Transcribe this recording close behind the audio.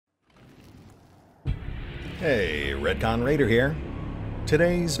Hey, RetconRaider here.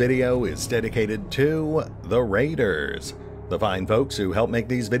 Today's video is dedicated to the Raiders, the fine folks who help make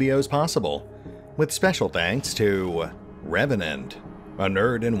these videos possible, with special thanks to Revenant,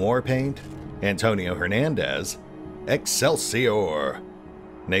 Anerdinwarpaint, Antonio Hernandez, Exsellsior,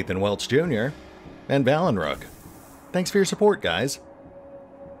 Nathan Welch Jr., and Valinrook. Thanks for your support, guys.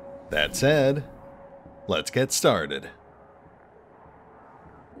 That said, let's get started.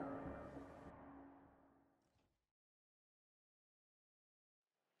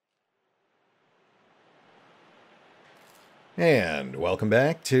 And welcome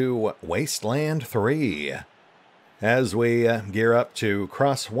back to Wasteland 3, as we gear up to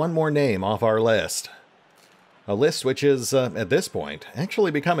cross one more name off our list. A list which is, at this point,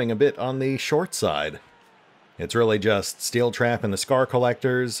 actually becoming a bit on the short side. It's really just Steel Trap and the Scar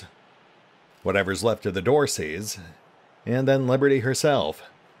Collectors, whatever's left of the Dorseys, and then Liberty herself.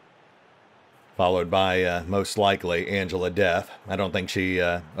 Followed by, most likely, Angela Death. I don't think she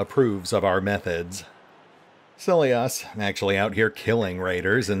approves of our methods. Silly us, actually out here killing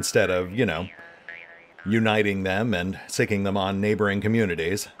raiders instead of, you know, uniting them and sicking them on neighboring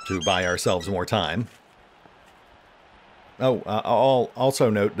communities to buy ourselves more time. Oh, I'll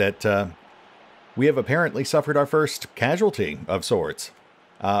also note that we have apparently suffered our first casualty of sorts.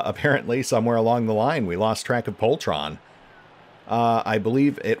 Apparently, somewhere along the line, we lost track of Poltron. I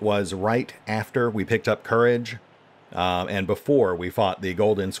believe it was right after we picked up Courage, and before we fought the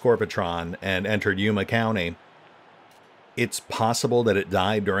Golden Scorpitron and entered Yuma County. It's possible that it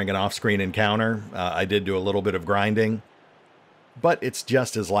died during an off-screen encounter. I did do a little bit of grinding, but it's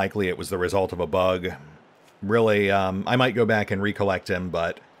just as likely it was the result of a bug. Really, I might go back and recollect him,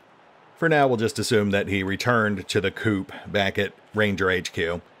 but for now we'll just assume that he returned to the coop back at Ranger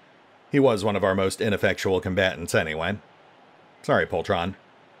HQ. He was one of our most ineffectual combatants anyway. Sorry, Poltron.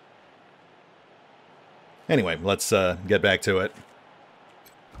 Anyway, let's get back to it.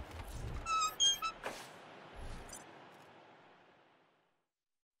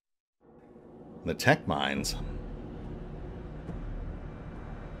 The tech mines.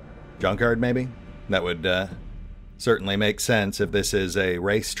 Junkyard, maybe? That would certainly make sense if this is a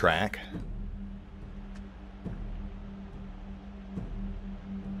racetrack.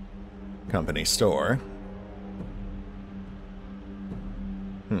 Company store.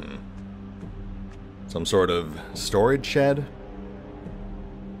 Some sort of storage shed?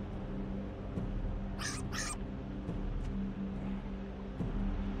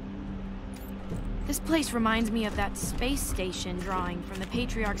 This place reminds me of that space station drawing from the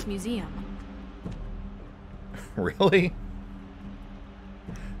Patriarch's Museum. Really?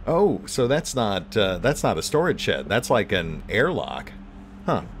 Oh, so that's not a storage shed. That's like an airlock.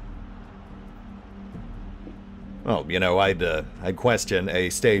 Huh. Well, you know, I'd question a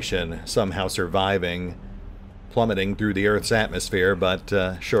station somehow surviving, plummeting through the Earth's atmosphere,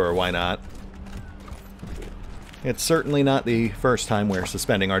 but sure, why not? It's certainly not the first time we're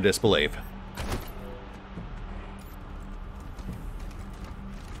suspending our disbelief.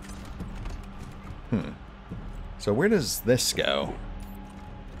 So where does this go?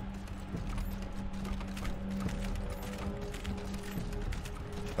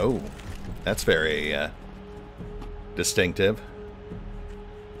 Oh, that's very distinctive.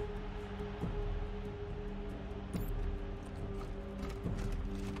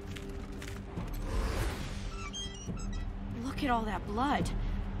 Look at all that blood.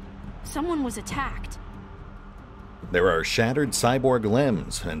 Someone was attacked. There are shattered cyborg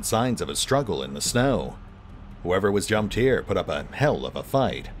limbs and signs of a struggle in the snow. Whoever was jumped here put up a hell of a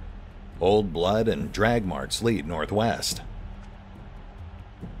fight. Old blood and drag marks lead northwest.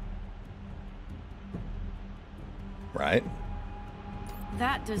 Right?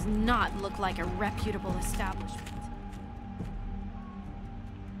 That does not look like a reputable establishment.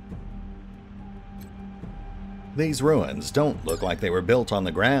 These ruins don't look like they were built on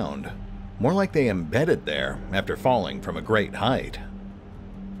the ground. More like they embedded there after falling from a great height.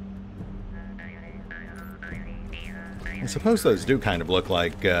 I suppose those do kind of look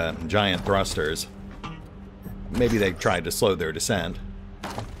like giant thrusters. Maybe they tried to slow their descent.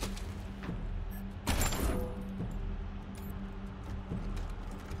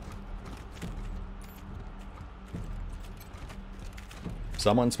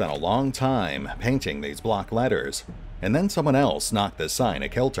 Someone spent a long time painting these block letters, and then someone else knocked this sign a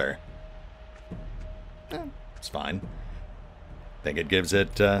kilter. It's fine. Think it gives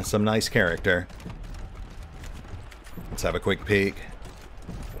it some nice character. Let's have a quick peek.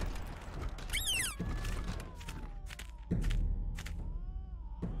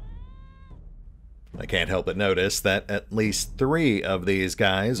 I can't help but notice that at least 3 of these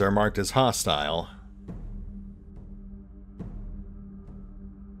guys are marked as hostile.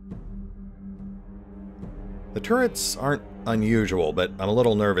 The turrets aren't unusual, but I'm a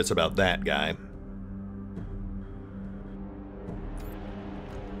little nervous about that guy.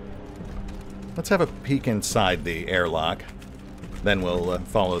 Let's have a peek inside the airlock. Then we'll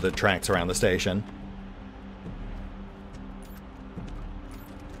follow the tracks around the station.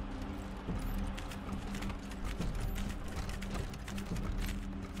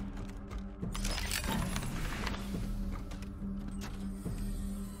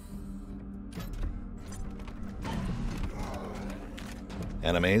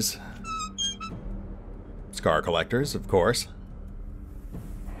 Enemies. Scar collectors, of course.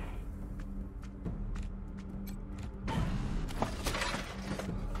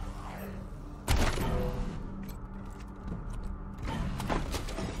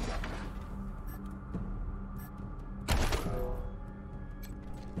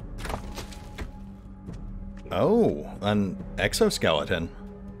 Oh, an exoskeleton.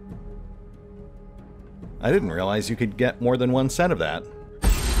 I didn't realize you could get more than one set of that.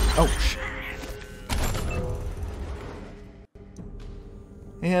 Oh, shit.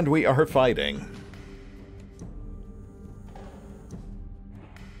 And we are fighting.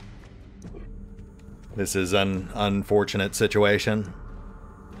 This is an unfortunate situation.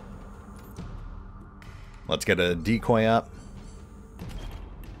 Let's get a decoy up.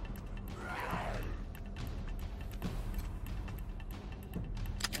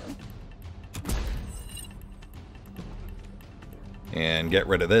 And get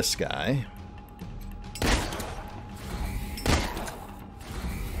rid of this guy.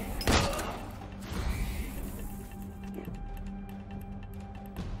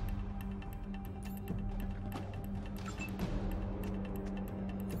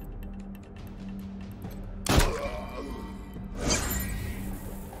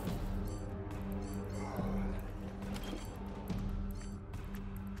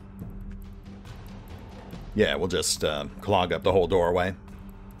 Yeah, we'll just clog up the whole doorway.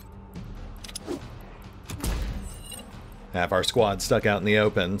 Half our squad stuck out in the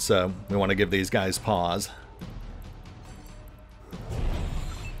open, so we want to give these guys pause.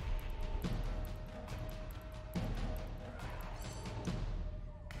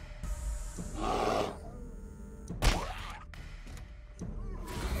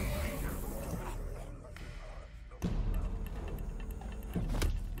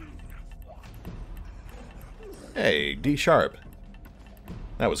 Hey, Dee Sharp.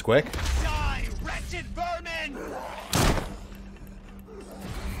 That was quick. Die, wretched vermin!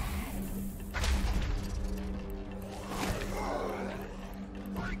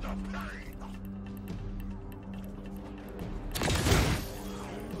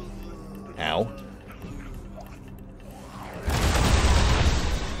 Ow.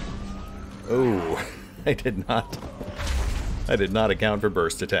 Oh, I did not account for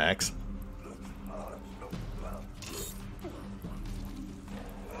burst attacks.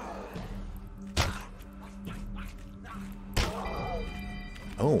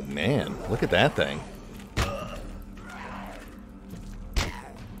 Oh man, look at that thing.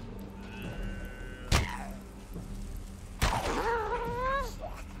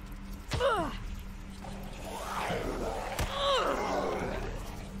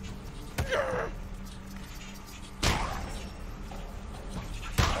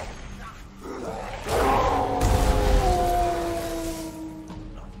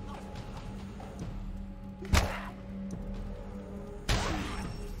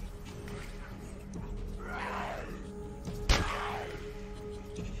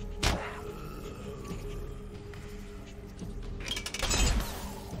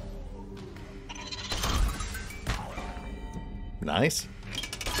 Nice.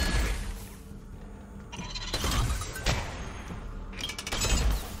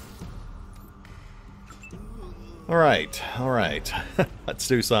 All right. Let's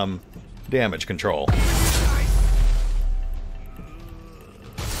do some damage control.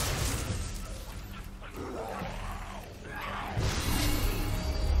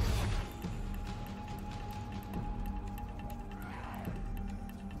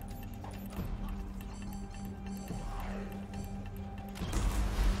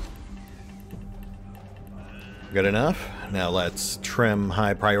 Good enough. Now let's trim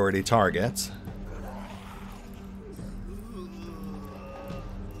high priority targets.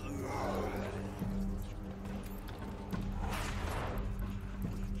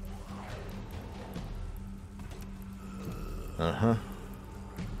 Uh-huh.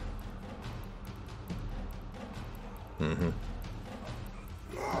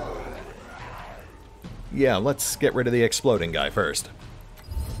 Yeah, let's get rid of the exploding guy first.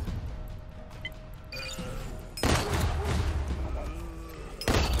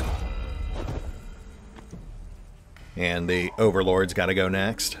 And the Overlord's got to go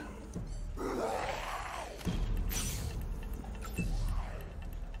next.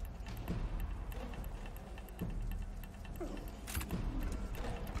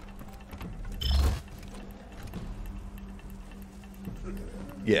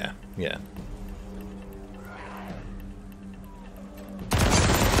 Yeah, yeah.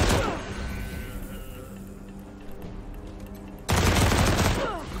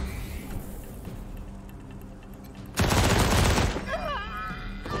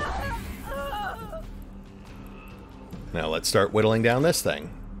 Now let's start whittling down this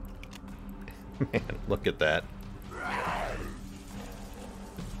thing. Man, look at that.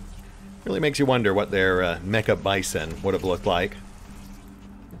 Really makes you wonder what their mecha bison would have looked like.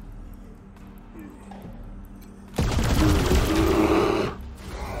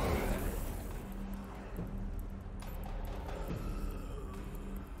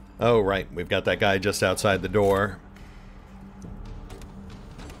 Oh, right. We've got that guy just outside the door.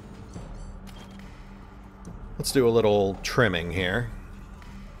 Let's do a little trimming here.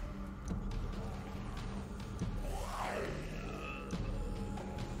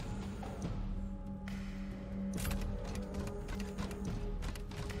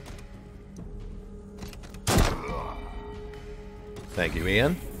 Thank you,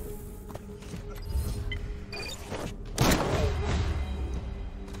 Ian.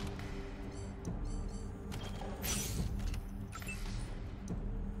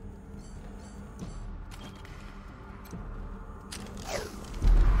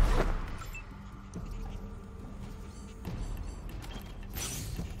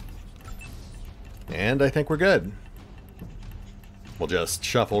 And I think we're good. We'll just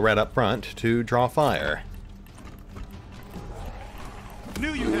shuffle red up front to draw fire.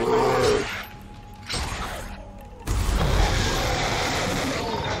 Knew you had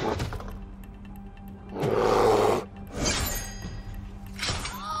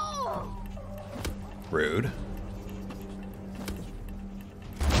Rude.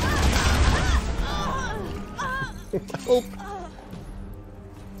 Oh.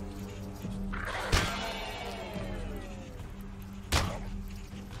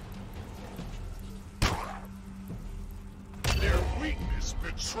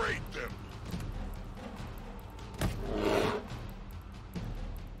 betrayed them.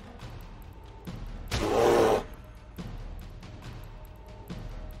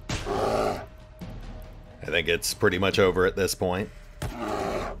 I think it's pretty much over at this point.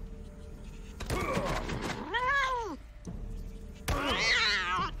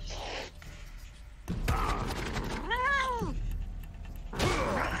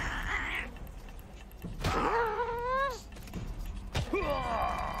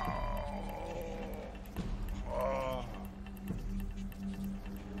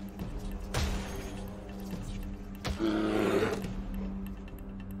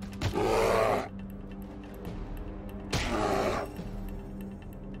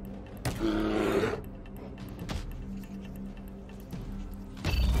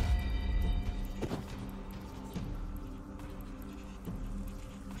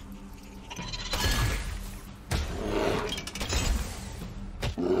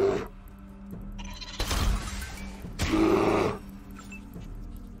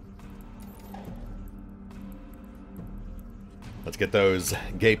 Let's get those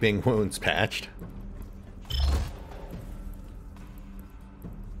gaping wounds patched.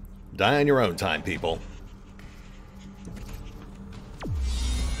 Die on your own time, people.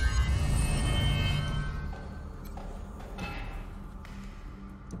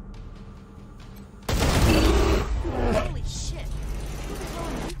 Holy shit. Who the hell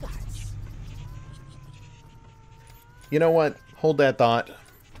are you guys? You know what? Hold that thought.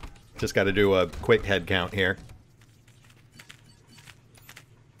 Just got to do a quick head count here.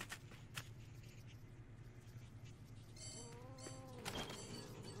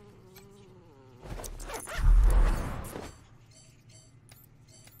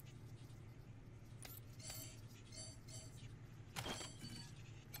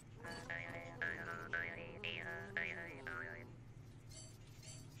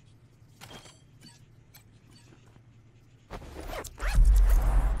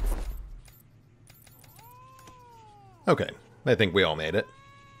 Okay, I think we all made it.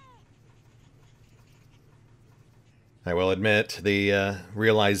 I will admit, the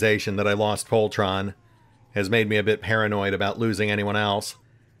realization that I lost Poltron has made me a bit paranoid about losing anyone else.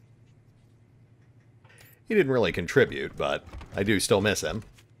 He didn't really contribute, but I do still miss him.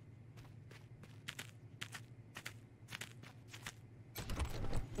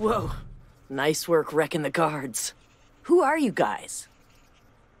 Whoa, nice work wrecking the guards. Who are you guys?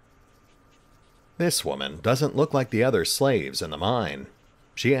 This woman doesn't look like the other slaves in the mine.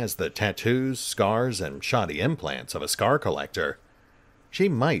 She has the tattoos, scars, and shoddy implants of a scar collector. She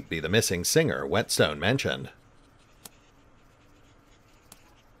might be the missing singer Whetstone mentioned.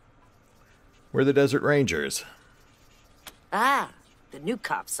 We're the Desert Rangers. Ah, the new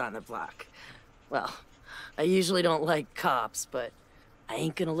cops on the block. Well, I usually don't like cops, but I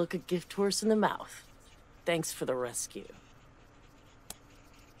ain't gonna look a gift horse in the mouth. Thanks for the rescue.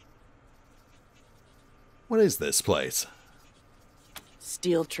 What is this place?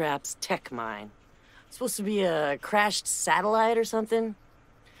 Steel Trap's tech mine. Supposed to be a crashed satellite or something?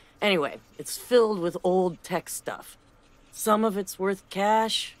 Anyway, it's filled with old tech stuff. Some of it's worth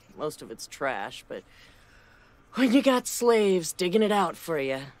cash, most of it's trash, but when you got slaves digging it out for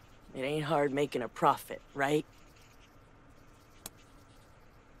you, it ain't hard making a profit, right?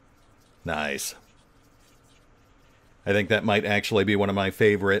 Nice. I think that might actually be one of my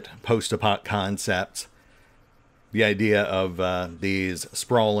favorite post-apoc concepts. The idea of these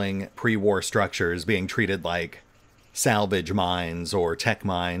sprawling pre-war structures being treated like salvage mines or tech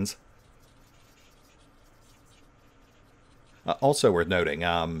mines. Also worth noting,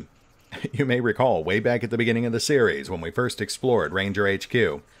 you may recall way back at the beginning of the series when we first explored Ranger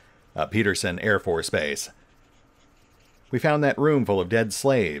HQ, Peterson Air Force Base. We found that room full of dead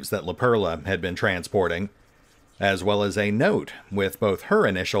slaves that La Perla had been transporting, as well as a note with both her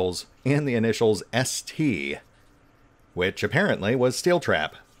initials and the initials ST, which apparently was Steel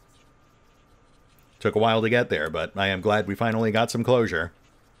Trap. Took a while to get there, but I am glad we finally got some closure.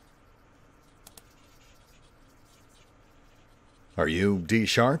 Are you Dee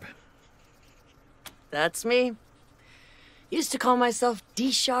Sharp? That's me. Used to call myself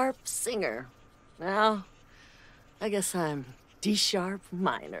Dee Sharp Singer. Now, I guess I'm Dee Sharp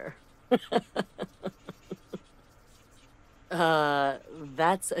Miner.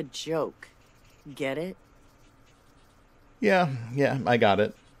 That's a joke. Get it? Yeah, I got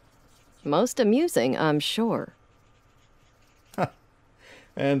it. Most amusing, I'm sure.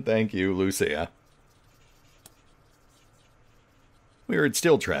 And thank you, Lucia. We heard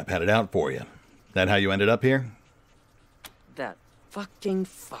Steel Trap had it out for you. That how you ended up here? That fucking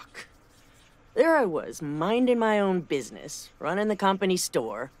fuck. There I was, minding my own business, running the company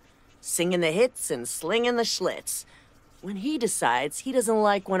store, singing the hits and slinging the schlitz, when he decides he doesn't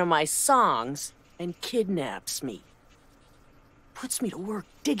like one of my songs and kidnaps me. Puts me to work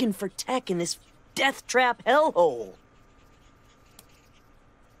digging for tech in this death trap hellhole.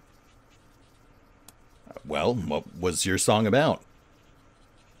 Well, what was your song about?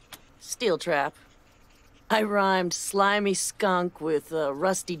 Steel Trap. I rhymed slimy skunk with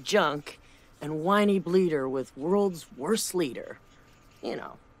rusty junk and whiny bleeder with world's worst leader. You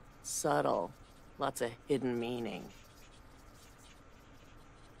know, subtle, lots of hidden meaning.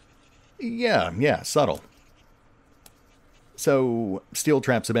 Yeah, subtle. So, Steel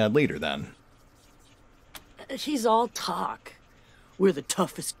Trap's a bad leader, then? He's all talk. We're the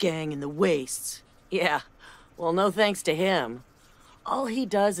toughest gang in the wastes. Yeah, well, no thanks to him. All he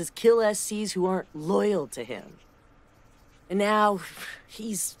does is kill SCs who aren't loyal to him. And now,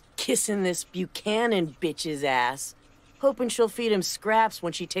 he's kissing this Buchanan bitch's ass, hoping she'll feed him scraps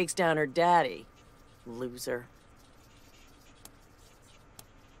when she takes down her daddy. Loser.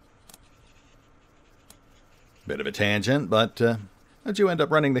 Bit of a tangent, but how'd you end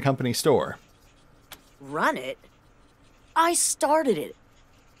up running the company store? Run it? I started it.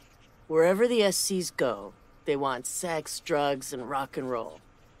 Wherever the SCs go, they want sex, drugs, and rock and roll.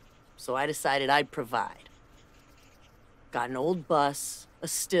 So I decided I'd provide. Got an old bus, a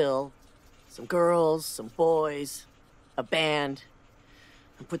still, some girls, some boys, a band,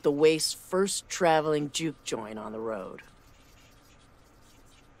 and put the Waste's first traveling juke joint on the road.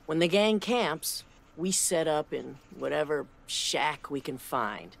 When the gang camps, we set up in whatever shack we can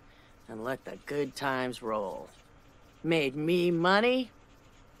find and let the good times roll. Made me money,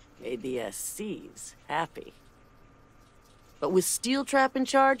 made the SCs happy. But with Steel Trap in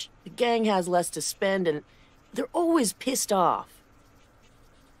charge, the gang has less to spend and they're always pissed off.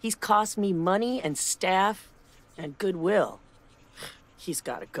 He's cost me money and staff and goodwill. He's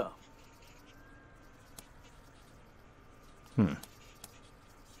gotta go.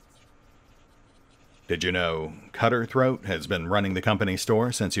 Did you know Cutterthroat has been running the company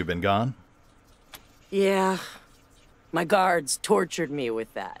store since you've been gone? Yeah. My guards tortured me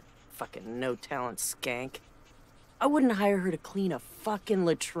with that. Fucking no-talent skank. I wouldn't hire her to clean a fucking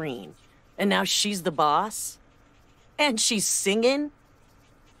latrine. And now she's the boss? And she's singing?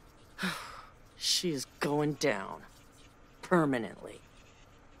 She's going down. Permanently.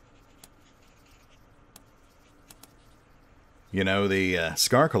 You know, the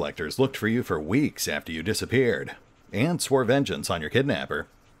Scar Collectors looked for you for weeks after you disappeared, and swore vengeance on your kidnapper.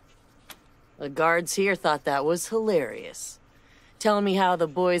 The guards here thought that was hilarious. Telling me how the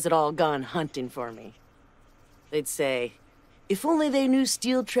boys had all gone hunting for me. They'd say, if only they knew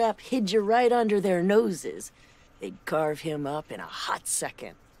Steel Trap hid you right under their noses, they'd carve him up in a hot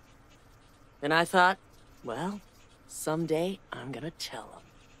second. And I thought, well, someday I'm gonna tell them.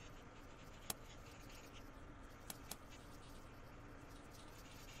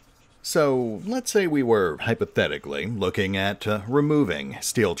 So, let's say we were, hypothetically, looking at removing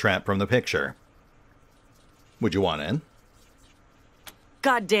Steel Trap from the picture. Would you want in?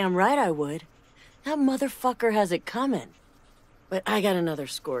 Goddamn right I would. That motherfucker has it coming. But I got another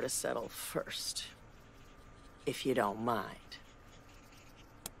score to settle first. If you don't mind.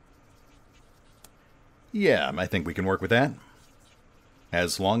 Yeah, I think we can work with that.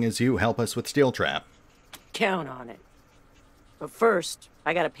 As long as you help us with Steel Trap. Count on it. But first,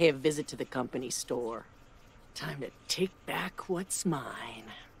 I gotta pay a visit to the company store. Time to take back what's mine.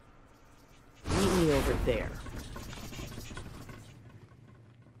 Meet me over there.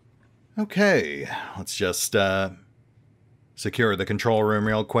 Okay, let's just secure the control room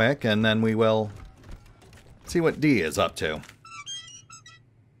real quick, and then we will see what Dee is up to.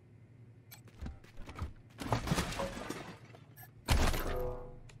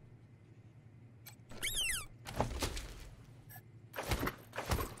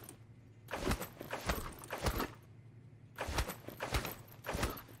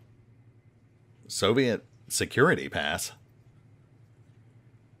 Soviet security pass.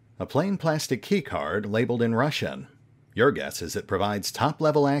 A plain plastic keycard labeled in Russian. Your guess is it provides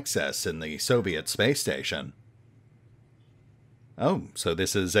top-level access in the Soviet space station. Oh, so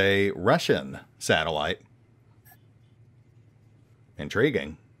this is a Russian satellite.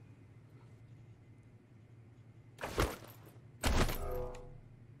 Intriguing.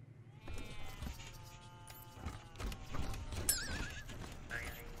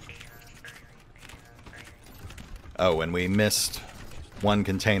 Oh, and we missed one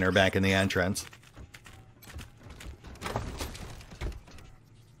container back in the entrance.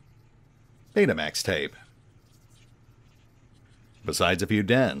 Betamax tape. Besides a few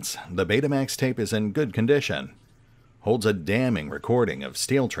dents, the Betamax tape is in good condition. Holds a damning recording of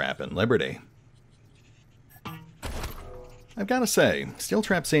Steel Trap and Liberty. I've got to say, Steel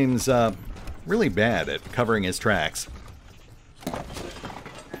Trap seems really bad at covering his tracks.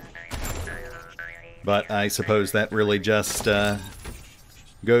 But I suppose that really just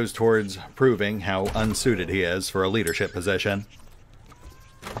goes towards proving how unsuited he is for a leadership position.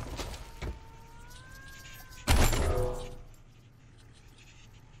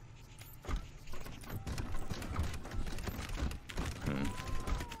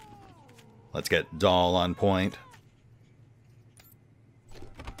 Let's get Doll on point.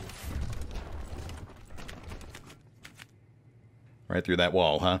 Right through that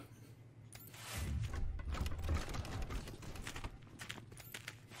wall, huh?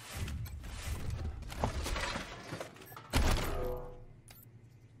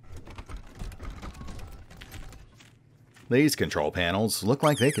 These control panels look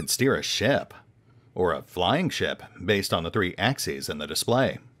like they could steer a ship, or a flying ship, based on the 3 axes in the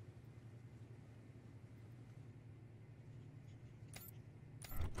display.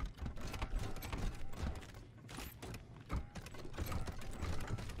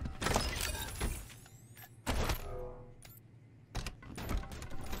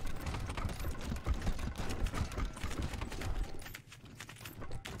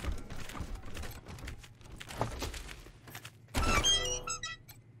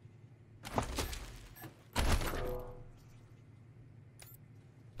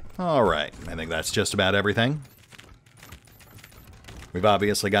 Alright, I think that's just about everything. We've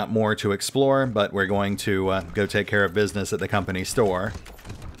obviously got more to explore, but we're going to go take care of business at the company store.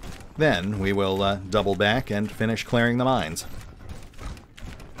 Then we will double back and finish clearing the mines.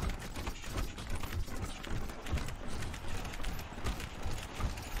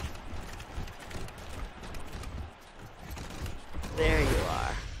 There you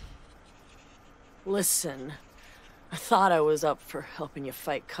are. Listen, I thought I was up for helping you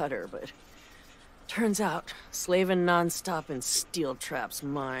fight Cutter, but turns out slaving nonstop in Steel Trap's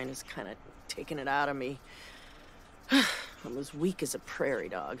mine is kind of taking it out of me. I'm as weak as a prairie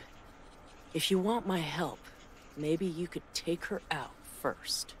dog. If you want my help, maybe you could take her out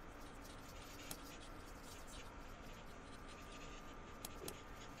first.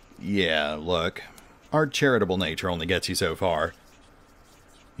 Yeah, look, our charitable nature only gets you so far.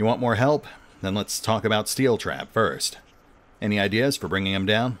 You want more help? Then let's talk about Steel Trap first. Any ideas for bringing him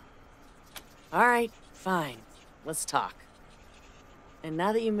down? All right, fine. Let's talk. And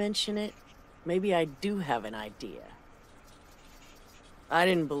now that you mention it, maybe I do have an idea. I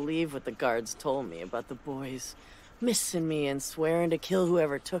didn't believe what the guards told me about the boys missing me and swearing to kill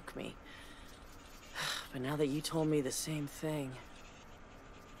whoever took me. But now that you told me the same thing...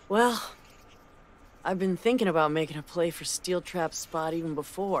 Well, I've been thinking about making a play for Steel Trap's spot even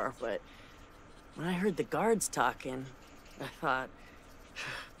before, but when I heard the guards talking, I thought,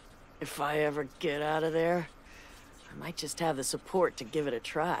 if I ever get out of there, I might just have the support to give it a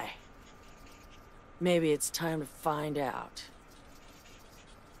try. Maybe it's time to find out.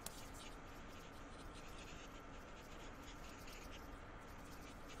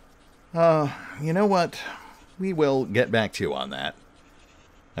 You know what? We will get back to you on that.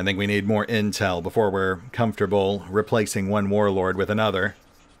 I think we need more intel before we're comfortable replacing one warlord with another.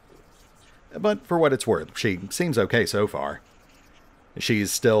 But for what it's worth, she seems okay so far.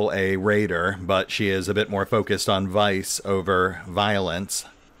 She's still a raider, but she is a bit more focused on vice over violence.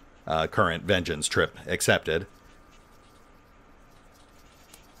 Current vengeance trip accepted.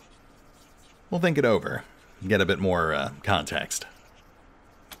 We'll think it over. Get a bit more context.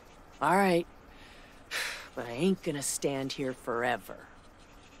 All right. But I ain't gonna stand here forever.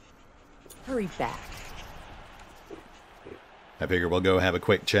 Hurry back. I figure we'll go have a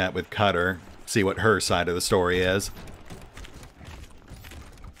quick chat with Cutter, see what her side of the story is.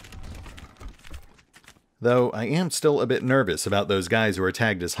 Though I am still a bit nervous about those guys who are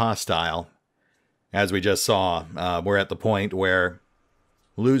tagged as hostile. As we just saw, we're at the point where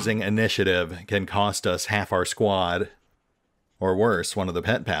losing initiative can cost us half our squad, or worse, one of the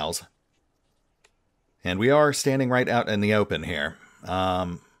pet pals. And we are standing right out in the open here.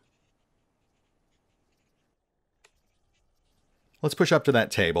 Let's push up to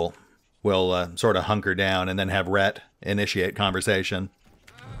that table. We'll sort of hunker down and then have Rhett initiate conversation.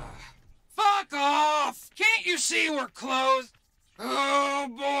 Fuck off! Can't you see we're closed? Oh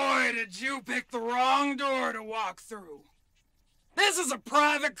boy, did you pick the wrong door to walk through. This is a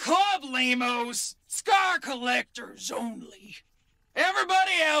private club, Lemos. Scar collectors only.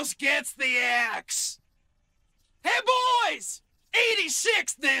 Everybody else gets the axe. Hey boys!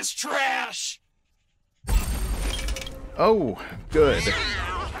 86 this trash! Oh, good.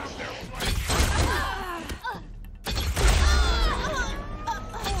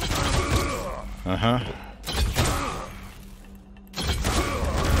 Uh-huh.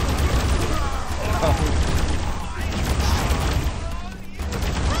 Oh.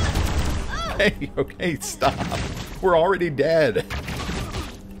 Hey, okay, stop. We're already dead.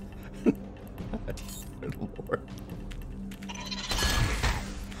 Good Lord.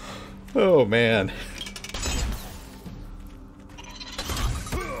 Oh, man.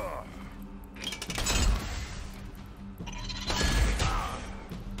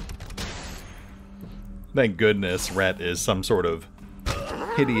 Thank goodness Rhett is some sort of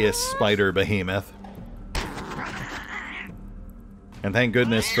hideous spider behemoth. And thank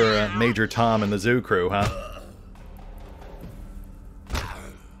goodness for Major Tom and the zoo crew, huh?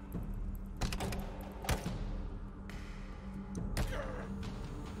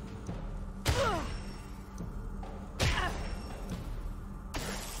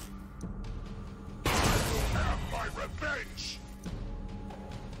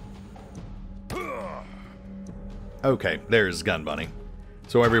 Okay, there's Gun Bunny.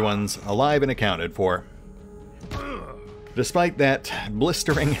 So everyone's alive and accounted for. Despite that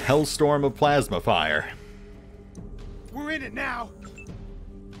blistering hellstorm of plasma fire. We're in it now.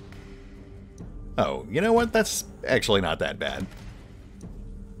 Oh, you know what? That's actually not that bad.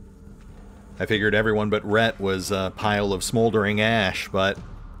 I figured everyone but Rhett was a pile of smoldering ash, but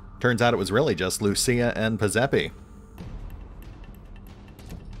turns out it was really just Lucia and Pazepi.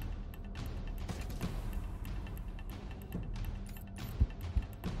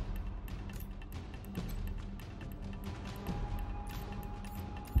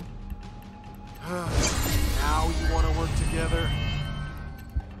 Now you want to work together?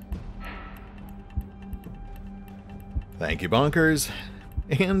 Thank you, Bonkers.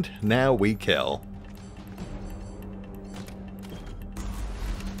 And now we kill.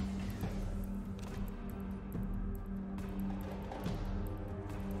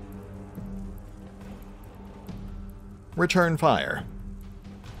 Return fire.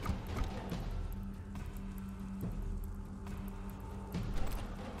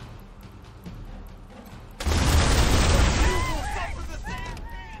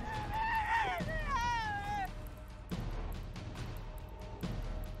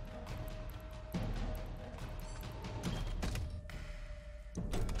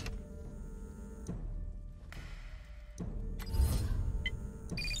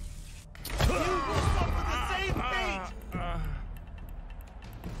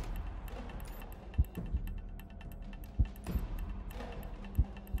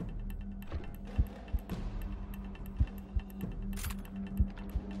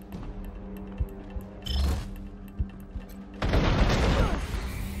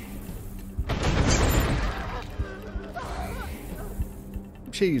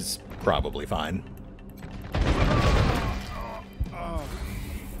 she's probably fine.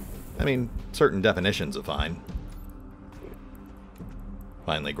 I mean, certain definitions of fine.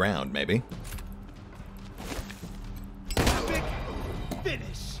 Finally ground, maybe. Epic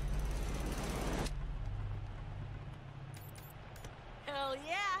finish. Hell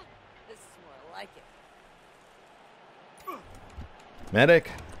yeah! This is more like it. Medic.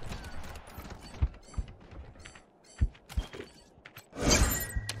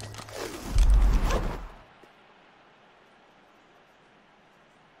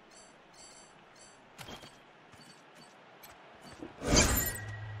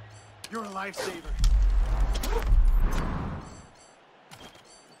 You're a lifesaver.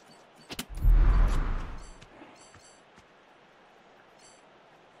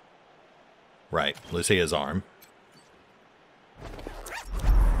 Right, Lucia's arm.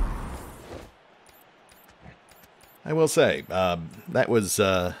 I will say, that was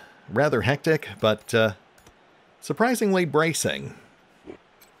rather hectic, but surprisingly bracing.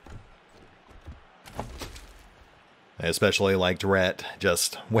 I especially liked Rhett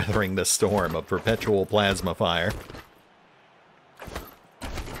just weathering the storm of perpetual plasma fire.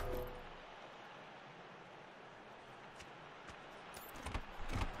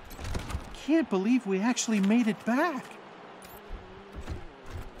 Can't believe we actually made it back.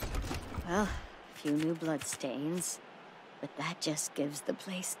 Well, a few new blood stains, but that just gives the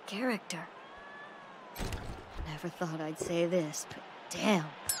place character. Never thought I'd say this, but damn,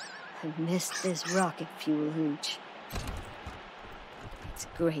 I missed this rocket fuel hooch. It's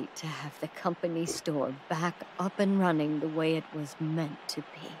great to have the company store back up and running the way it was meant to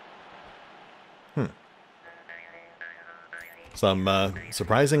be. Some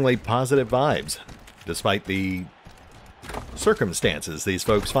surprisingly positive vibes, despite the circumstances these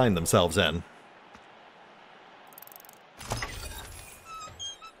folks find themselves in.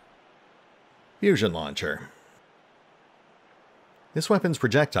 Fusion launcher. This weapon's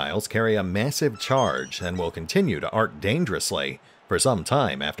projectiles carry a massive charge and will continue to arc dangerously for some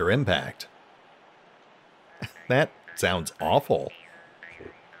time after impact. That sounds awful.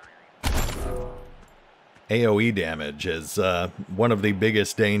 AoE damage is one of the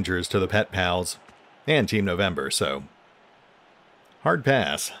biggest dangers to the Pet Pals and Team November, so hard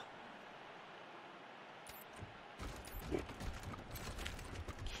pass.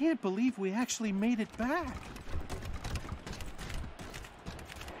 Can't believe we actually made it back.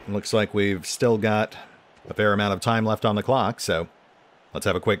 Looks like we've still got a fair amount of time left on the clock, so let's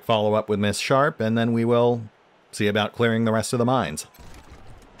have a quick follow-up with Miss Sharp, and then we will see about clearing the rest of the mines.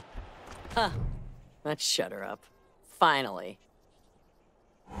 Huh. Let's shut her up. Finally.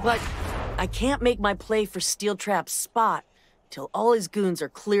 But I can't make my play for Steel Trap's spot till all his goons are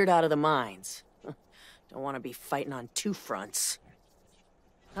cleared out of the mines. Don't want to be fighting on two fronts.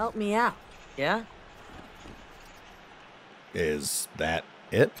 Help me out, yeah? Is that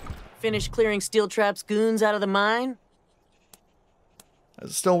it? Finish clearing Steel Trap's goons out of the mine?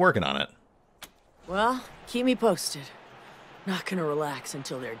 Still working on it. Well, keep me posted. Not gonna relax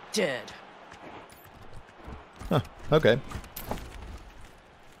until they're dead. Huh, okay.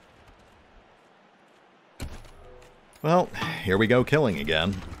 Well, here we go killing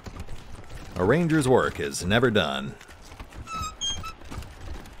again. A ranger's work is never done.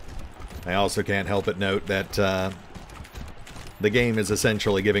 I also can't help but note that the game is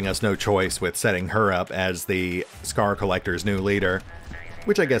essentially giving us no choice with setting her up as the Scar Collector's new leader,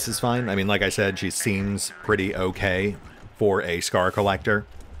 which I guess is fine. I mean, like I said, she seems pretty okay for a Scar Collector.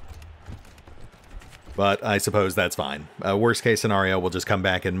 But I suppose that's fine. Worst case scenario, we'll just come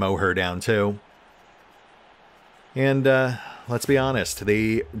back and mow her down too. And let's be honest,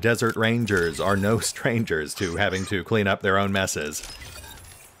 the Desert Rangers are no strangers to having to clean up their own messes.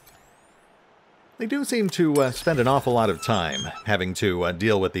 They do seem to spend an awful lot of time having to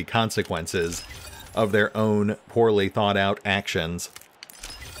deal with the consequences of their own poorly thought out actions.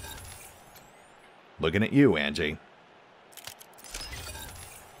 Looking at you, Angie.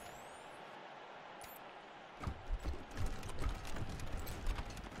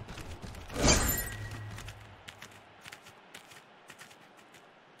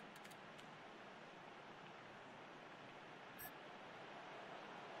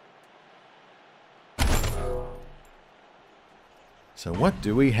 So what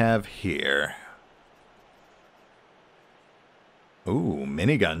do we have here? Ooh,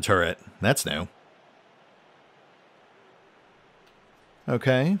 minigun turret. That's new.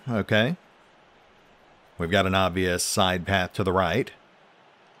 Okay, okay. We've got an obvious side path to the right.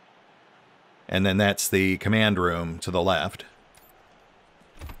 And then that's the command room to the left.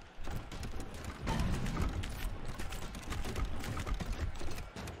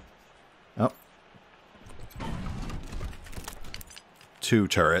 2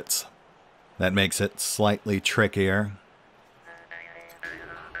 turrets. That makes it slightly trickier.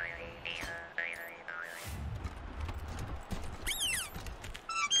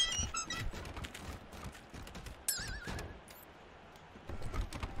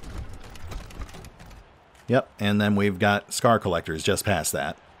 Yep, and then we've got Scar Collectors just past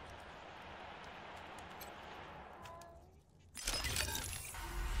that.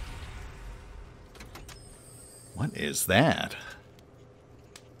 What is that?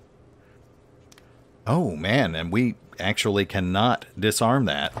 Oh, man, and we actually cannot disarm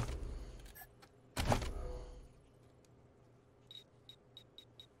that.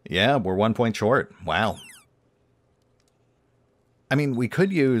 Yeah, we're 1 point short. Wow. I mean, we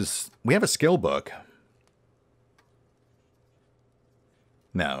could use... We have a skill book.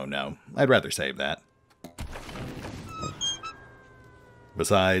 No. I'd rather save that.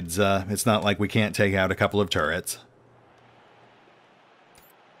 Besides, it's not like we can't take out a couple of turrets.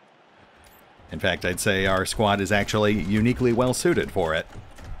 In fact, I'd say our squad is actually uniquely well suited for it.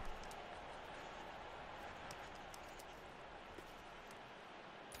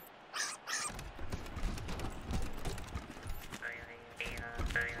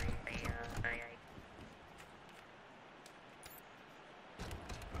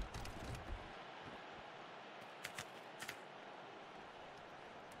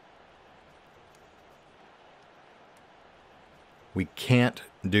 We can't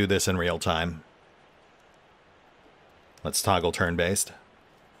do this in real time. Let's toggle turn-based.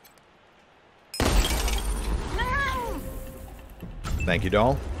 Thank you,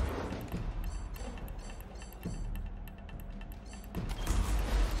 doll.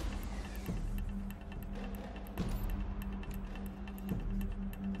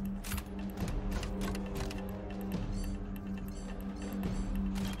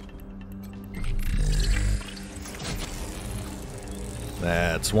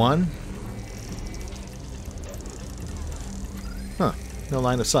 That's one. Huh, no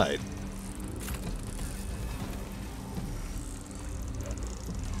line of sight.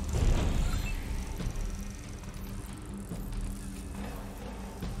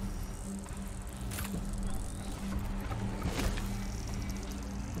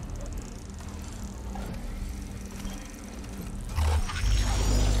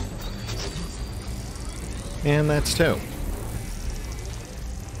 And that's two.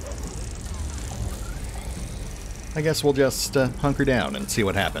 I guess we'll just hunker down and see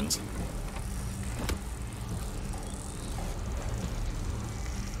what happens.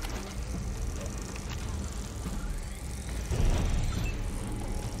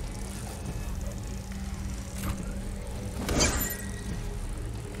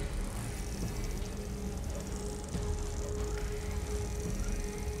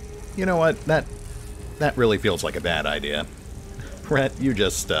 You know what? That really feels like a bad idea. Ret, you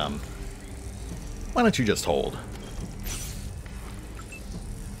just, why don't you just hold?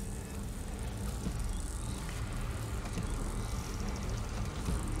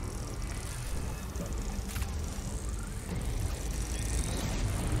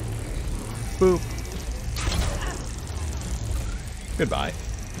 Boop. Goodbye.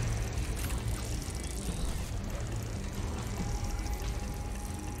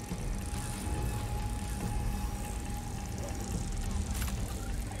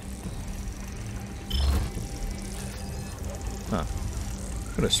 Huh.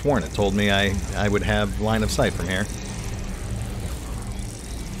 Could have sworn it told me I would have line of sight from here.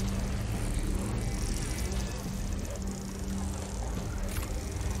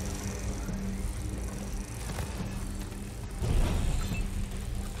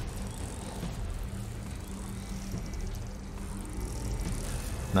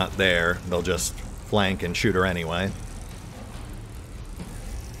 Not there. They'll just flank and shoot her anyway.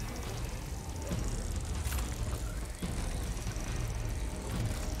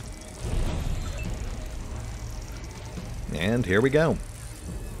 And here we go.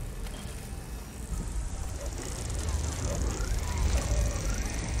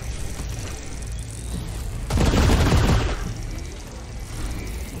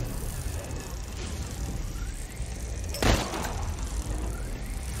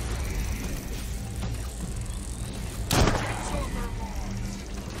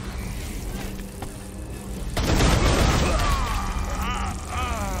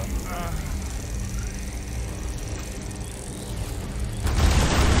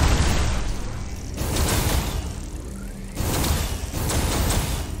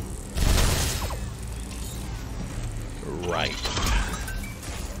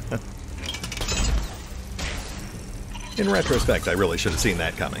 In retrospect, I really should have seen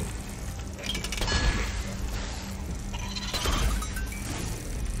that coming.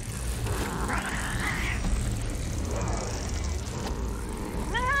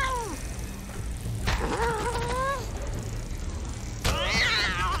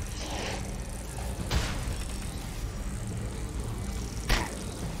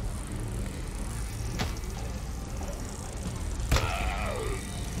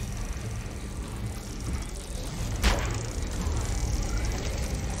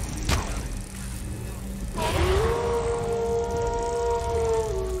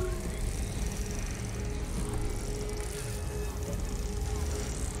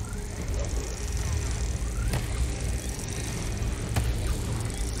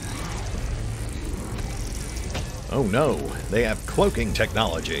 Oh no, they have cloaking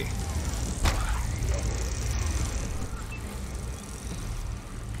technology.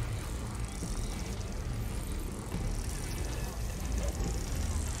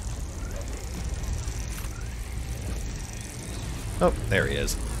 Oh, there he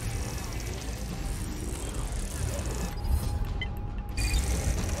is.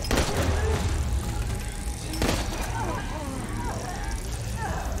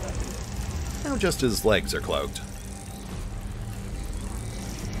 Now just his legs are cloaked.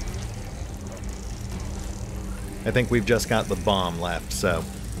 I think we've just got the bomb left, so...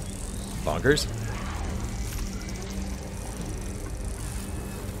 Bonkers?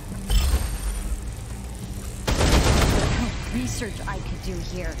 Research I could do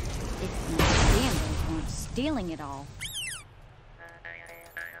here if the vandals weren't stealing it all.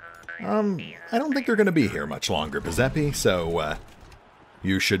 I don't think they're going to be here much longer, Giuseppe, so,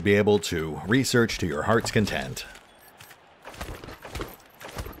 you should be able to research to your heart's content.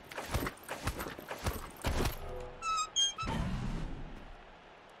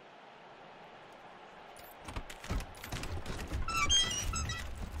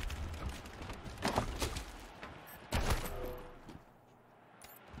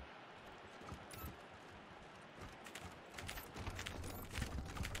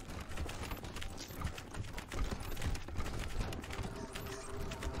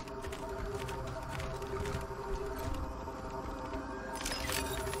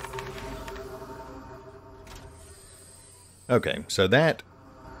 Okay, so that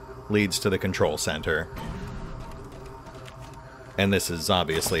leads to the control center. And this is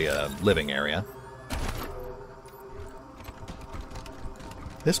obviously a living area.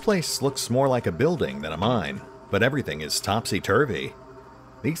 This place looks more like a building than a mine, but everything is topsy-turvy.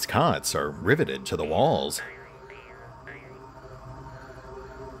 These cots are riveted to the walls.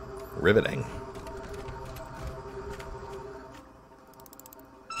 Riveting.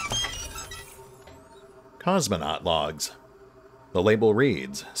 Cosmonaut logs. The label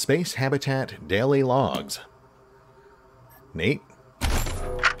reads, Space Habitat Daily Logs. Neat.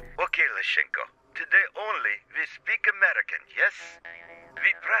 Okay, Lashenko. Today only we speak American, yes?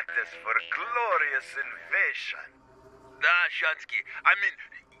 We practice for glorious invasion. Shansky, I mean,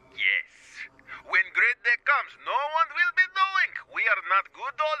 yes. When great day comes, no one will be knowing. We are not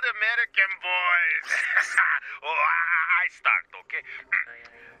good old American boys. Oh, I start, okay?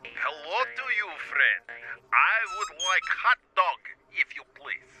 Hello to you, friend. I would like hot dog, if you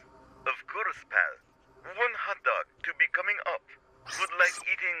please. Of course, pal. One hot dog to be coming up. Would like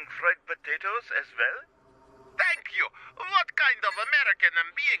eating fried potatoes as well? Thank you. What kind of American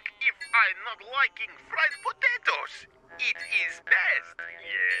am being if I'm not liking fried potatoes? It is best.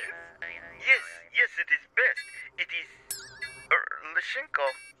 Yes. Yes, it is best. It is... Lashenko,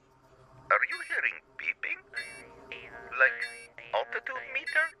 are you hearing beeping? Like altitude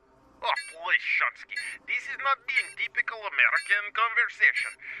meter? Oh, please, Shansky. This is not being typical American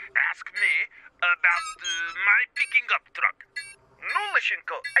conversation. Ask me about my picking up truck. No,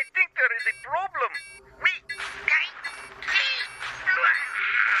 Lashenko, I think there is a problem.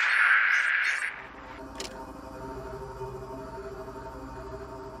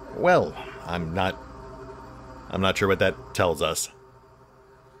 Well, I'm not sure what that tells us.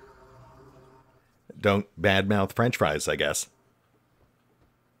 Don't badmouth French fries, I guess.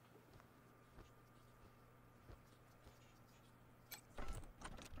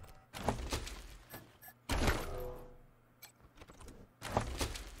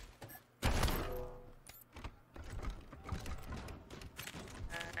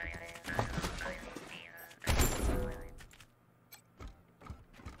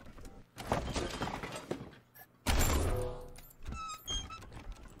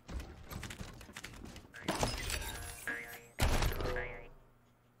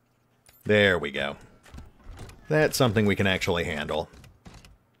 There we go. That's something we can actually handle.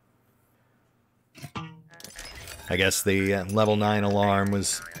 I guess the level 9 alarm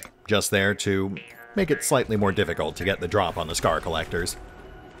was just there to make it slightly more difficult to get the drop on the Scar Collectors.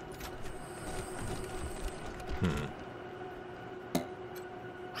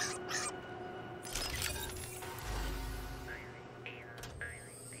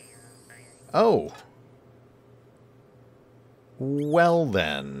 Oh. Well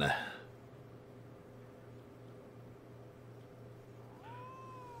then.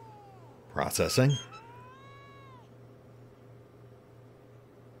 Processing.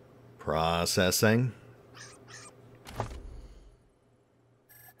 Processing.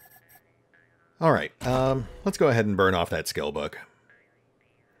 Alright, let's go ahead and burn off that skill book.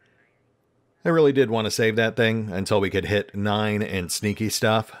 I really did want to save that thing until we could hit 9 and sneaky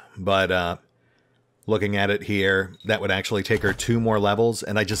stuff, but, looking at it here, that would actually take her 2 more levels,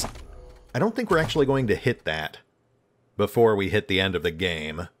 and I don't think we're actually going to hit that before we hit the end of the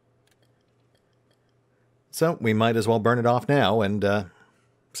game. So we might as well burn it off now and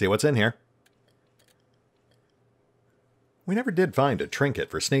see what's in here. We never did find a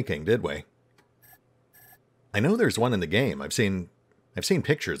trinket for sneaking, did we? I know there's one in the game. I've seen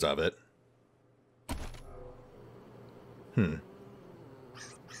pictures of it.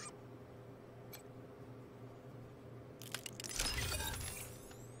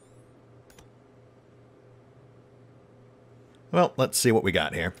 Well, let's see what we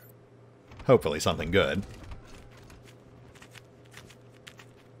got here. Hopefully something good.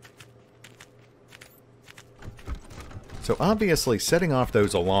 So obviously setting off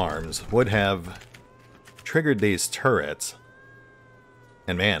those alarms would have triggered these turrets.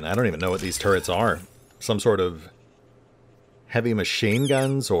 And man, I don't even know what these turrets are. Some sort of heavy machine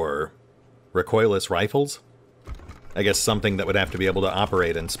guns or recoilless rifles? I guess something that would have to be able to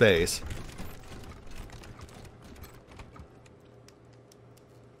operate in space.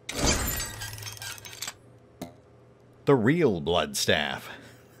 The real blood staff.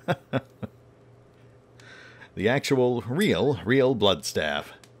 The actual, real blood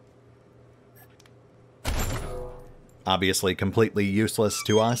staff. Obviously completely useless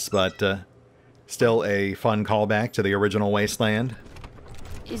to us, but still a fun callback to the original Wasteland.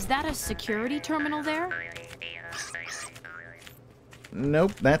 Is that a security terminal there?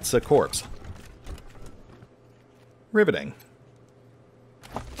 Nope, that's a corpse. Riveting.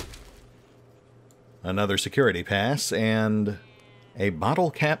 Another security pass, and a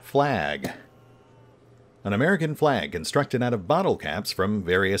bottle cap flag. An American flag constructed out of bottle caps from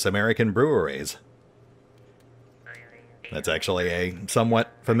various American breweries. That's actually a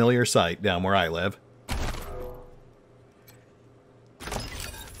somewhat familiar sight down where I live.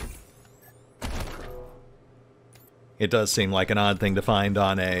 It does seem like an odd thing to find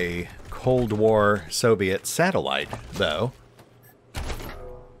on a Cold War Soviet satellite, though.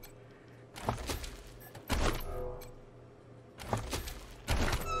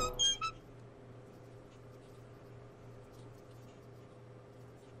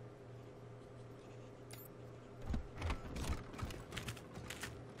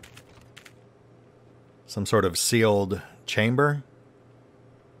 Some sort of sealed chamber.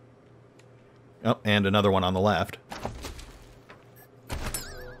 Oh, and another one on the left.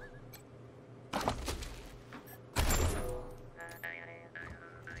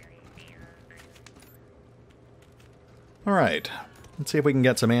 All right, let's see if we can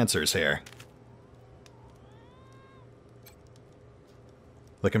get some answers here.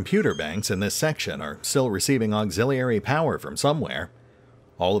 The computer banks in this section are still receiving auxiliary power from somewhere.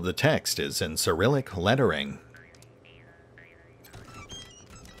 All of the text is in Cyrillic lettering.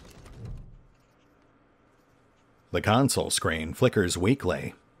 The console screen flickers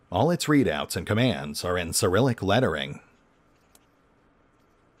weakly. All its readouts and commands are in Cyrillic lettering.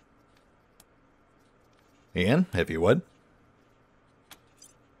 Ian, if you would.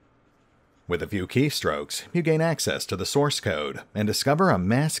 With a few keystrokes, you gain access to the source code and discover a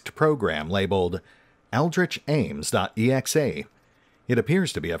masked program labeled EldritchAims.exe. It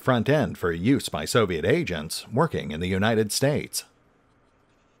appears to be a front end for use by Soviet agents working in the United States.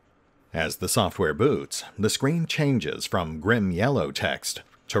 As the software boots, the screen changes from grim yellow text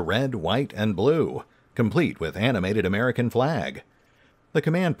to red, white, and blue, complete with animated American flag. The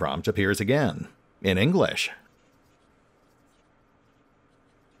command prompt appears again, in English.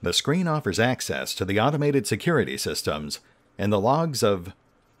 The screen offers access to the automated security systems and the logs of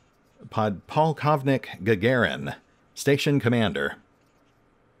Podpolkovnik Gagarin, Station Commander.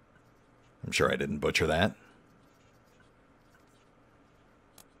 I'm sure I didn't butcher that.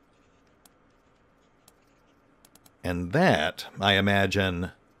 And that, I imagine,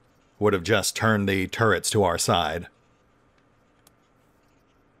 would have just turned the turrets to our side.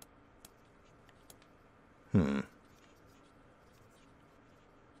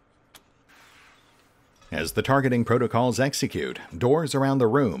 As the targeting protocols execute, doors around the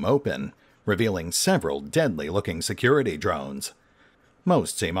room open, revealing several deadly-looking security drones.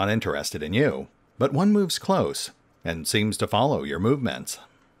 Most seem uninterested in you, but one moves close and seems to follow your movements.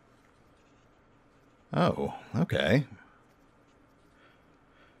 Oh, okay.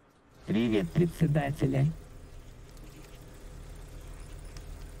 Привет, председателя.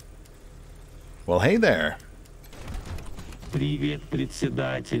 Well, hey there. Привет,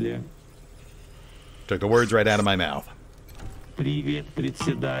 председателя. Took the words right out of my mouth. Привет,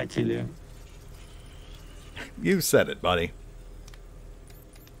 председателя. You said it, buddy.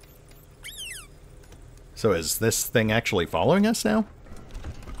 So is this thing actually following us now?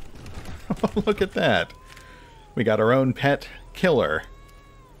 Look at that. We got our own pet killer.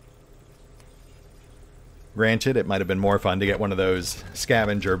 Granted, it might have been more fun to get one of those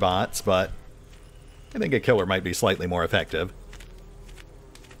scavenger bots, but I think a killer might be slightly more effective.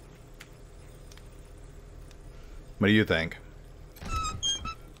 What do you think?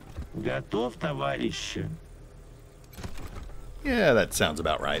 Готов, товарищи? Yeah, that sounds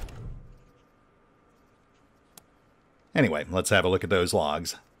about right. Anyway, let's have a look at those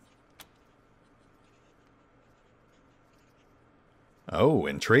logs. Oh,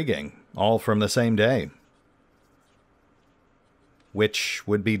 intriguing. All from the same day. Which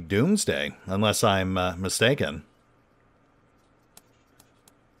would be Doomsday, unless I'm mistaken.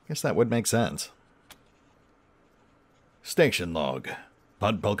 Guess that would make sense. Station log.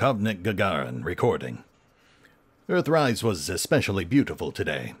 Podpolkovnik Gagarin recording. Earthrise was especially beautiful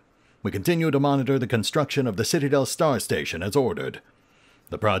today. We continue to monitor the construction of the Citadel Star Station as ordered.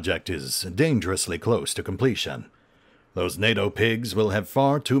 The project is dangerously close to completion. Those NATO pigs will have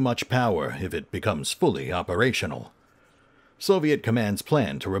far too much power if it becomes fully operational. Soviet Command's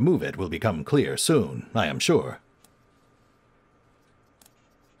plan to remove it will become clear soon, I am sure.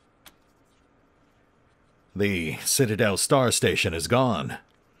 The Citadel Star Station is gone.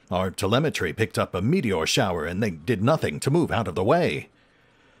 Our telemetry picked up a meteor shower and they did nothing to move out of the way.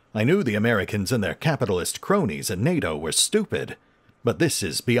 I knew the Americans and their capitalist cronies in NATO were stupid, but this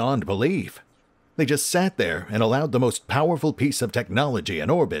is beyond belief. They just sat there and allowed the most powerful piece of technology in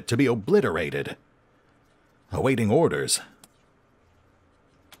orbit to be obliterated. Awaiting orders.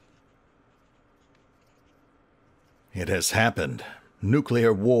 It has happened.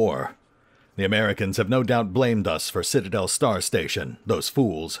 Nuclear war. The Americans have no doubt blamed us for Citadel Star Station, those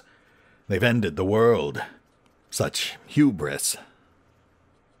fools. They've ended the world. Such hubris.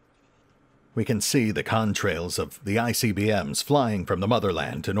 We can see the contrails of the ICBMs flying from the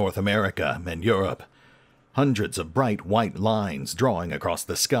motherland to North America and Europe. Hundreds of bright white lines drawing across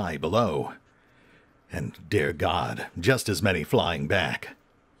the sky below. And, dear God, just as many flying back.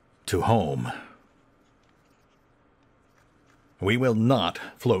 To home. We will not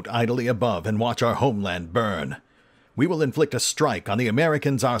float idly above and watch our homeland burn. We will inflict a strike on the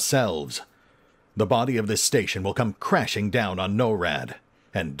Americans ourselves. The body of this station will come crashing down on NORAD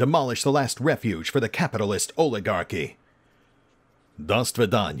and demolish the last refuge for the capitalist oligarchy. Do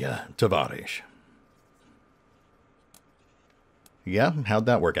svidaniya, tovarish. Yeah, how'd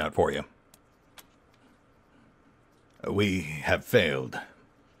that work out for you? We have failed.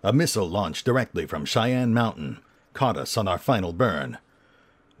 A missile launched directly from Cheyenne Mountain caught us on our final burn.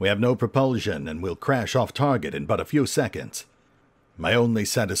 We have no propulsion and will crash off target in but a few seconds. My only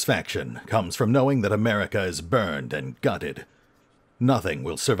satisfaction comes from knowing that America is burned and gutted. Nothing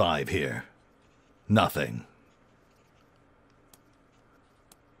will survive here. Nothing.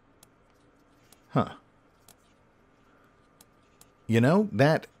 Huh. You know,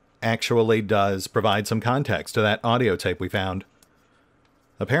 that actually does provide some context to that audio tape we found.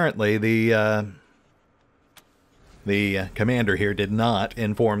 Apparently, the commander here did not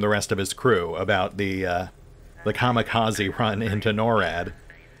inform the rest of his crew about the kamikaze run into NORAD,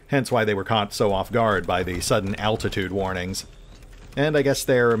 hence why they were caught so off guard by the sudden altitude warnings. And I guess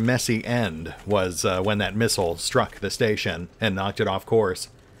their messy end was when that missile struck the station and knocked it off course.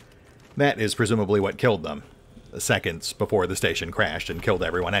 That is presumably what killed them, seconds before the station crashed and killed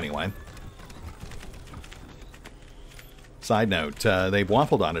everyone anyway. Side note, they've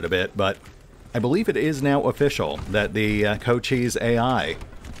waffled on it a bit, but I believe it is now official that the Cochise AI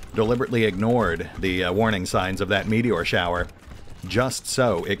deliberately ignored the warning signs of that meteor shower just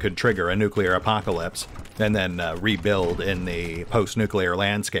so it could trigger a nuclear apocalypse and then rebuild in the post-nuclear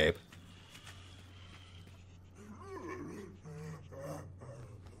landscape.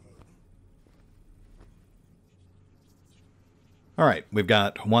 Alright, we've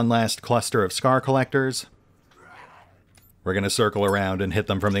got one last cluster of scar collectors. We're going to circle around and hit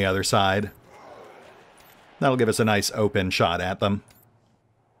them from the other side. That'll give us a nice open shot at them.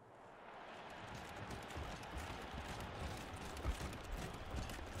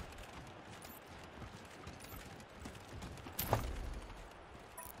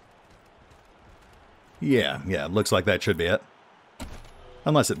 Yeah, looks like that should be it.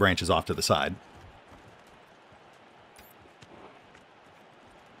 Unless it branches off to the side.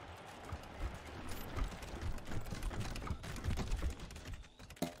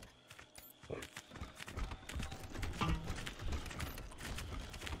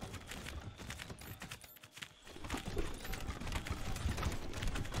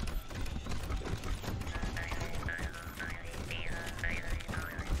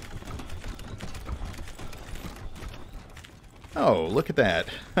 Oh, look at that.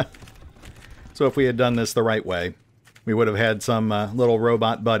 So if we had done this the right way, we would have had some little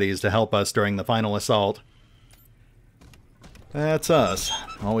robot buddies to help us during the final assault. That's us,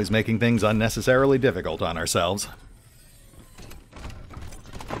 always making things unnecessarily difficult on ourselves.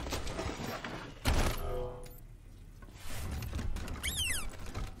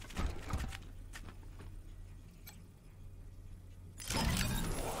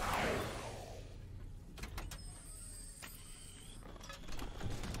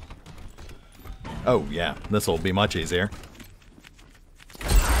 Oh yeah, this'll be much easier.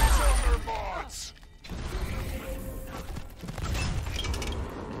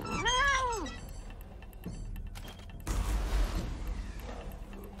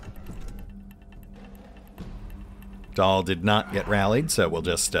 Doll did not get rallied, so we'll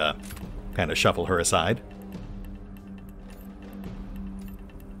just kind of shuffle her aside.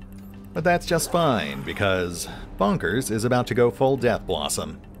 But that's just fine, because Bonkers is about to go full Death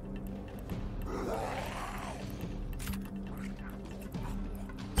Blossom.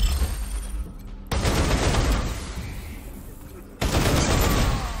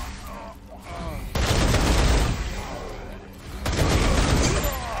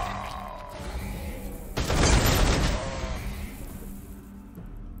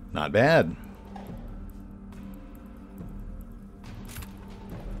 Not bad.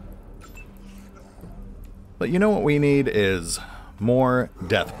 But you know what we need is more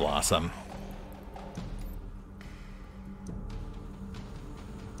Death Blossom.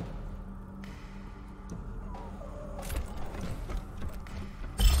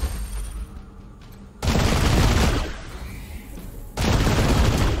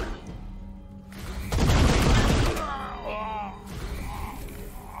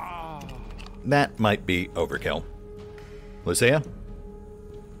 That might be overkill. Lucia?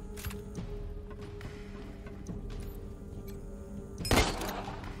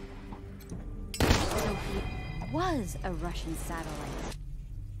 So he was a Russian satellite.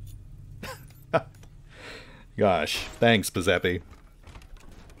 Gosh, thanks, Pazeppi.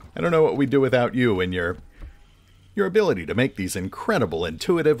 I don't know what we'd do without you and your ability to make these incredible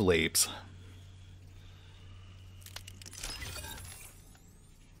intuitive leaps.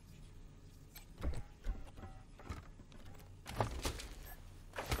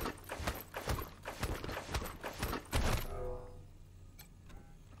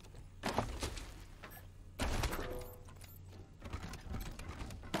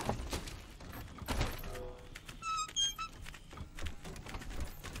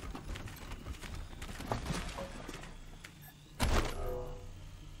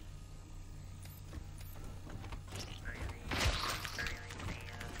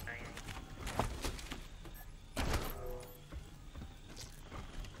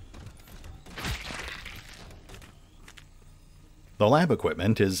 The lab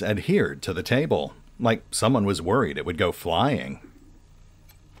equipment is adhered to the table, like someone was worried it would go flying.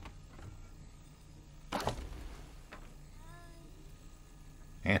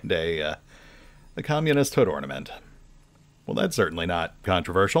 And a communist hood ornament. Well, that's certainly not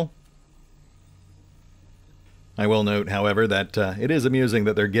controversial. I will note, however, that it is amusing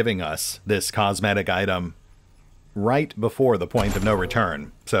that they're giving us this cosmetic item right before the point of no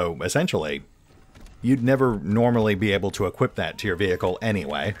return. So, essentially, you'd never normally be able to equip that to your vehicle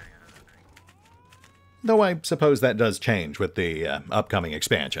anyway. Though I suppose that does change with the upcoming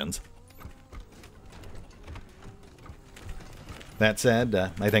expansions. That said,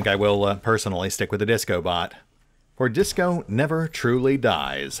 I think I will personally stick with the Disco bot. For Disco never truly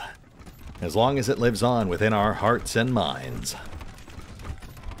dies, as long as it lives on within our hearts and minds.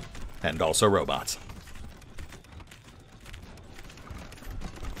 And also robots.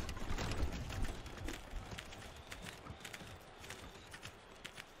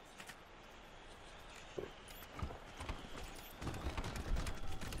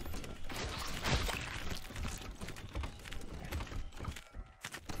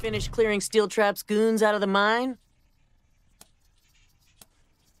 Finish clearing Steel Trap's goons out of the mine?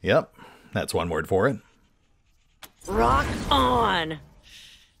 Yep, that's one word for it. Rock on!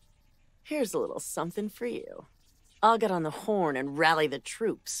 Here's a little something for you. I'll get on the horn and rally the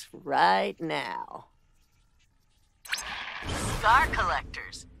troops right now. Scar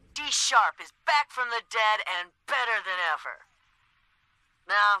collectors, Dee Sharp is back from the dead and better than ever.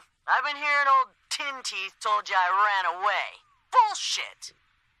 Now, I've been hearing old Tin Teeth told you I ran away. Bullshit!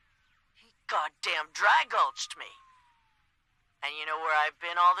 He goddamn dry-gulched me. And you know where I've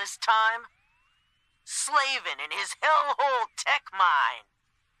been all this time? Slaving in his hellhole tech mine.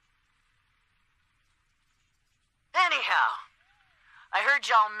 Anyhow, I heard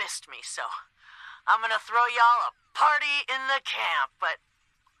y'all missed me, so I'm gonna throw y'all a party in the camp, but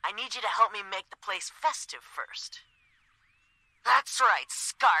I need you to help me make the place festive first. That's right,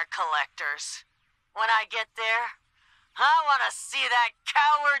 scar collectors. When I get there, I want to see that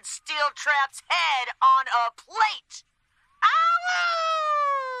coward Steel Trap's head on a plate!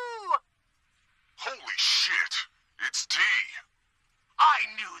 Ow! Holy shit! It's Dee! I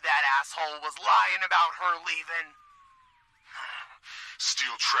knew that asshole was lying about her leaving.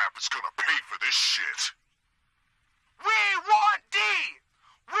 Steel Trap is gonna pay for this shit. We want Dee!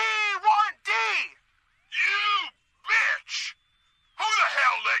 We want Dee! You bitch! Who the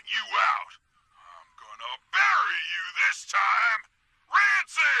hell let you out? I'm gonna bury you this time!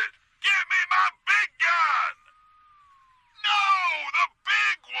 Rancid! Give me my big gun! No! The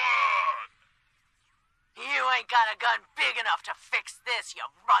big one! You ain't got a gun big enough to fix this, you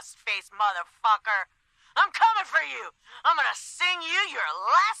rust-faced motherfucker! I'm coming for you! I'm gonna sing you your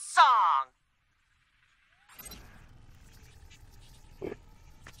last song!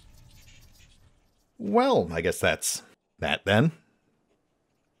 Well, I guess that's that then.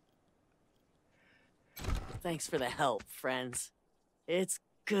 Thanks for the help, friends. It's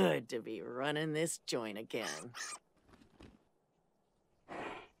good to be running this joint again.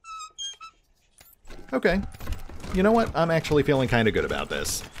 Okay. You know what? I'm actually feeling kind of good about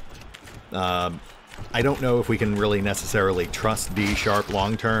this. I don't know if we can really necessarily trust Dee Sharp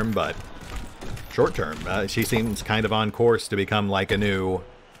long-term, but short-term, she seems kind of on course to become like a new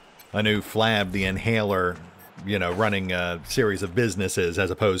Flab the Inhaler, you know, running a series of businesses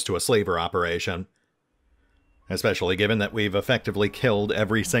as opposed to a slaver operation. Especially given that we've effectively killed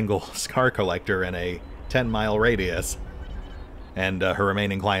every single scar collector in a 10-mile radius. And her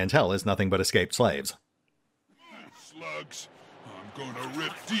remaining clientele is nothing but escaped slaves. Slugs, I'm gonna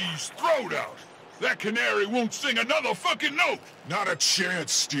rip Dee's throat out! That canary won't sing another fucking note! Not a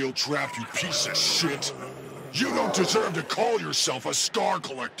chance, Steel Trap, you piece of shit! You don't deserve to call yourself a scar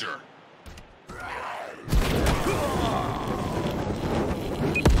collector!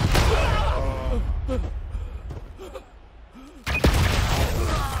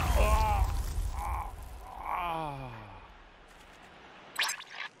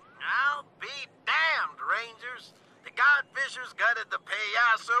 I'll be damned, Rangers. The Godfishers gutted the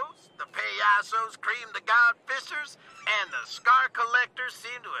Payasos creamed the Godfishers, and the Scar Collectors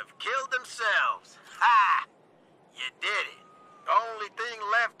seem to have killed themselves. Ha! You did it. The only thing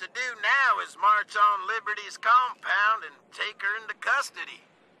left to do now is march on Liberty's compound and take her into custody.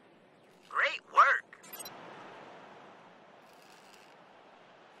 Great work.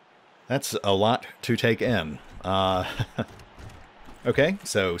 That's a lot to take in. Okay,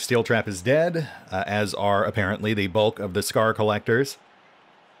 so Steel Trap is dead, as are apparently the bulk of the Scar Collectors.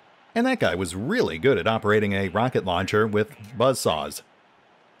 And that guy was really good at operating a rocket launcher with buzzsaws.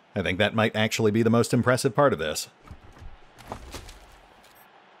 I think that might actually be the most impressive part of this.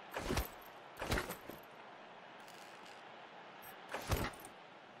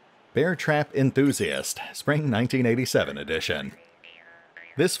 Bear Trap Enthusiast, Spring 1987 edition.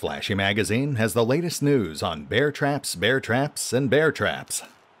 This flashy magazine has the latest news on bear traps, and bear traps.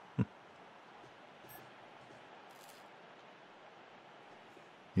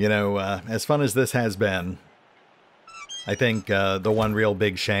 You know, as fun as this has been, I think the one real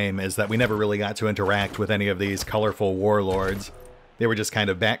big shame is that we never really got to interact with any of these colorful warlords. They were just kind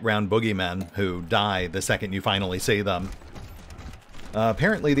of background boogeymen who die the second you finally see them.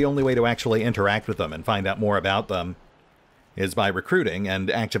 Apparently the only way to actually interact with them and find out more about them is by recruiting and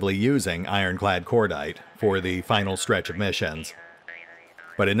actively using Ironclad Cordite for the final stretch of missions.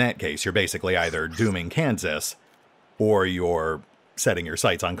 But in that case, you're basically either dooming Kansas, or you're setting your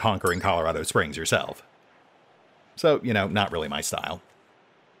sights on conquering Colorado Springs yourself. So, you know, not really my style.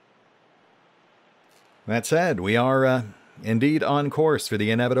 That said, we are indeed on course for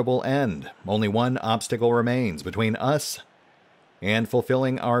the inevitable end. Only one obstacle remains between us and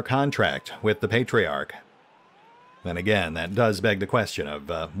fulfilling our contract with the Patriarch. Then again, that does beg the question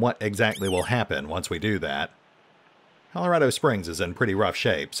of what exactly will happen once we do that. Colorado Springs is in pretty rough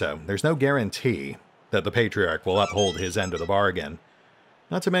shape, so there's no guarantee that the Patriarch will uphold his end of the bargain.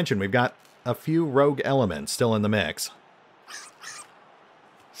 Not to mention, we've got a few rogue elements still in the mix.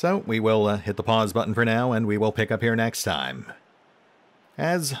 So, we will hit the pause button for now, and we will pick up here next time.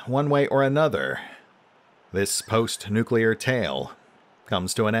 As, one way or another, this post-nuclear tale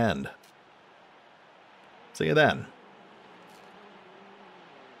comes to an end. See you then.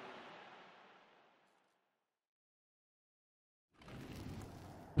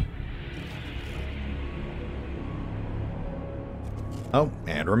 Oh,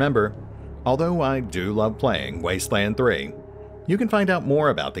 and remember, although I do love playing Wasteland 3, you can find out more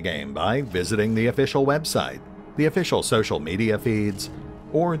about the game by visiting the official website, the official social media feeds,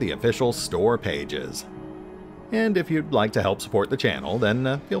 or the official store pages. And if you'd like to help support the channel,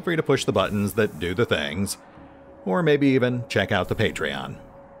 then feel free to push the buttons that do the things, or maybe even check out the Patreon.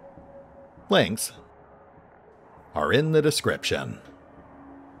 Links are in the description.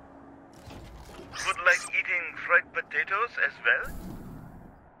 Would like eating fried potatoes as well?